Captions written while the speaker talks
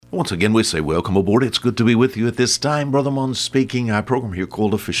Once again, we say welcome aboard. It's good to be with you at this time. Brother Mon speaking. Our program here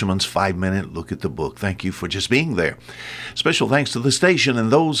called A Fisherman's 5-Minute Look at the Book. Thank you for just being there. Special thanks to the station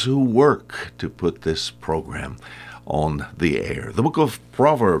and those who work to put this program on the air. The book of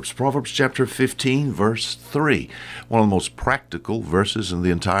Proverbs, Proverbs chapter 15, verse 3. One of the most practical verses in the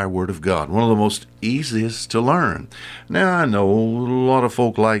entire Word of God. One of the most easiest to learn. Now, I know a lot of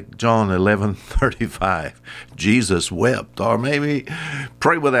folk like John 11:35. Jesus wept. Or maybe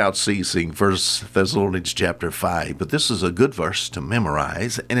pray without ceasing, 1 Thessalonians chapter 5. But this is a good verse to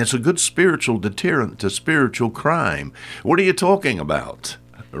memorize, and it's a good spiritual deterrent to spiritual crime. What are you talking about?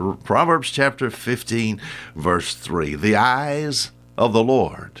 Proverbs chapter 15, verse 3. The eyes of the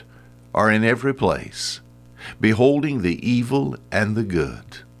Lord are in every place, beholding the evil and the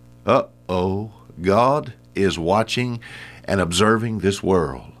good. God is watching and observing this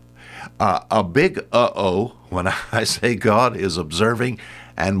world. A big when I say God is observing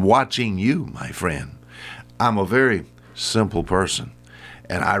and watching you, my friend. I'm a very simple person.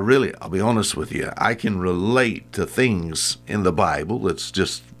 And I'll be honest with you, I can relate to things in the Bible that's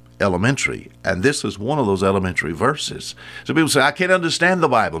just elementary. And this is one of those elementary verses. So people say, I can't understand the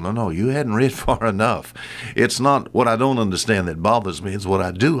Bible. No, you hadn't read far enough. It's not what I don't understand that bothers me. It's what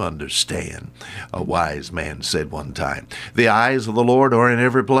I do understand. A wise man said one time, the eyes of the Lord are in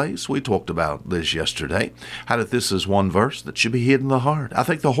every place. We talked about this yesterday. How that this is one verse that should be hid in the heart. I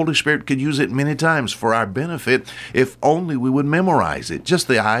think the Holy Spirit could use it many times for our benefit if only we would memorize it. Just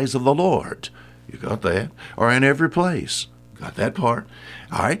the eyes of the Lord. You got that? Are in every place. Got that part.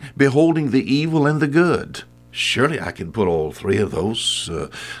 All right. Beholding the evil and the good. Surely I can put all three of those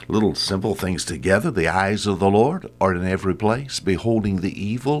little simple things together. The eyes of the Lord are in every place, beholding the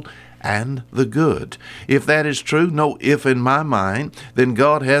evil and the good. If that is true, no if in my mind, then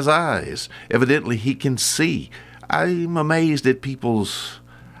God has eyes. Evidently, he can see. I'm amazed at people's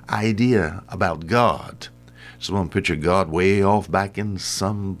idea about God. Someone picture God way off back in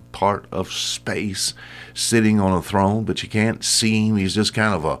some part of space, sitting on a throne, but you can't see him. He's just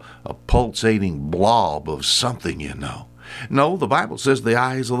kind of a pulsating blob of something, you know. No, the Bible says the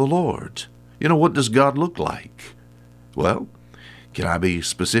eyes of the Lord. You know, what does God look like? Well, can I be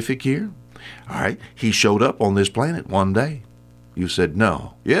specific here? All right, he showed up on this planet one day. You said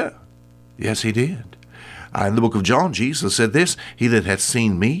no. Yeah. Yes, he did. In the book of John, Jesus said this, he that hath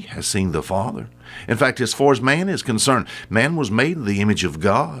seen me has seen the Father. In fact, as far as man is concerned, man was made in the image of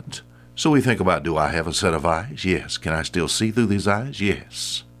God. So we think about, do I have a set of eyes? Yes. Can I still see through these eyes?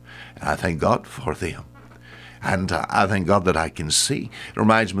 Yes. And I thank God for them. And I thank God that I can see. It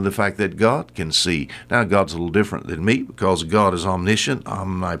reminds me of the fact that God can see. Now, God's a little different than me because God is omniscient,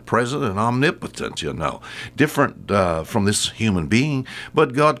 omnipresent, and omnipotent, you know. Different from this human being,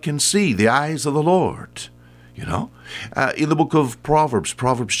 but God can see the eyes of the Lord. You know, in the book of Proverbs,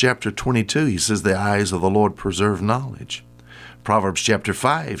 Proverbs chapter 22, he says, the eyes of the Lord preserve knowledge. Proverbs chapter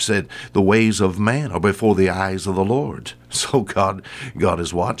 5 said, the ways of man are before the eyes of the Lord. So God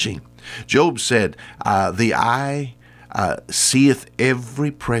is watching. Job said, the eye seeth every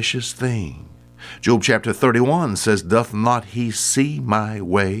precious thing. Job chapter 31 says, doth not he see my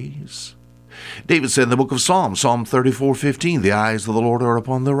ways? David said in the book of Psalms, Psalm 34:15, the eyes of the Lord are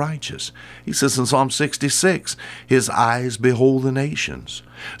upon the righteous. He says in Psalm 66, his eyes behold the nations.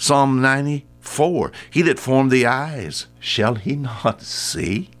 Psalm 94, he that formed the eyes, shall he not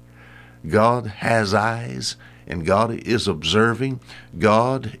see? God has eyes, and God is observing.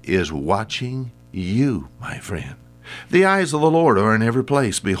 God is watching you, my friend. The eyes of the Lord are in every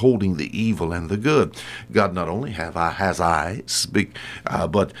place, beholding the evil and the good. God not only has eyes,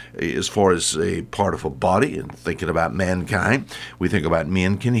 but as far as a part of a body and thinking about mankind, we think about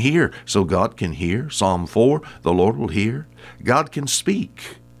men can hear. So God can hear. Psalm 4, the Lord will hear. God can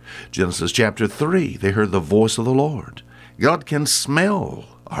speak. Genesis chapter 3, they heard the voice of the Lord. God can smell.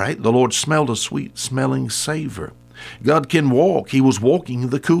 All right, the Lord smelled a sweet-smelling savor. God can walk. He was walking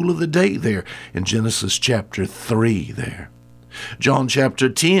in the cool of the day there in Genesis chapter 3 there. John chapter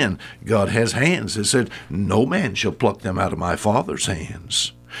 10, God has hands. It said, no man shall pluck them out of my Father's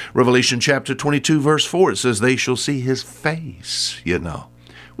hands. Revelation chapter 22, verse 4, it says, they shall see his face, you know.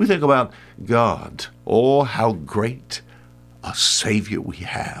 We think about God. Oh, how great a Savior we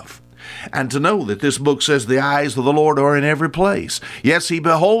have. And to know that this book says the eyes of the Lord are in every place. Yes, he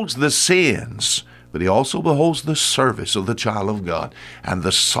beholds the sins, but he also beholds the service of the child of God and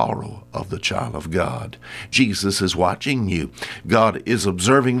the sorrow of the child of God. Jesus is watching you. God is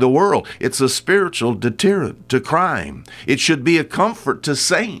observing the world. It's a spiritual deterrent to crime. It should be a comfort to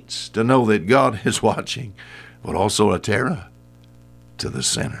saints to know that God is watching, but also a terror to the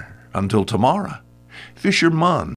sinner. Until tomorrow, Fisher Munn.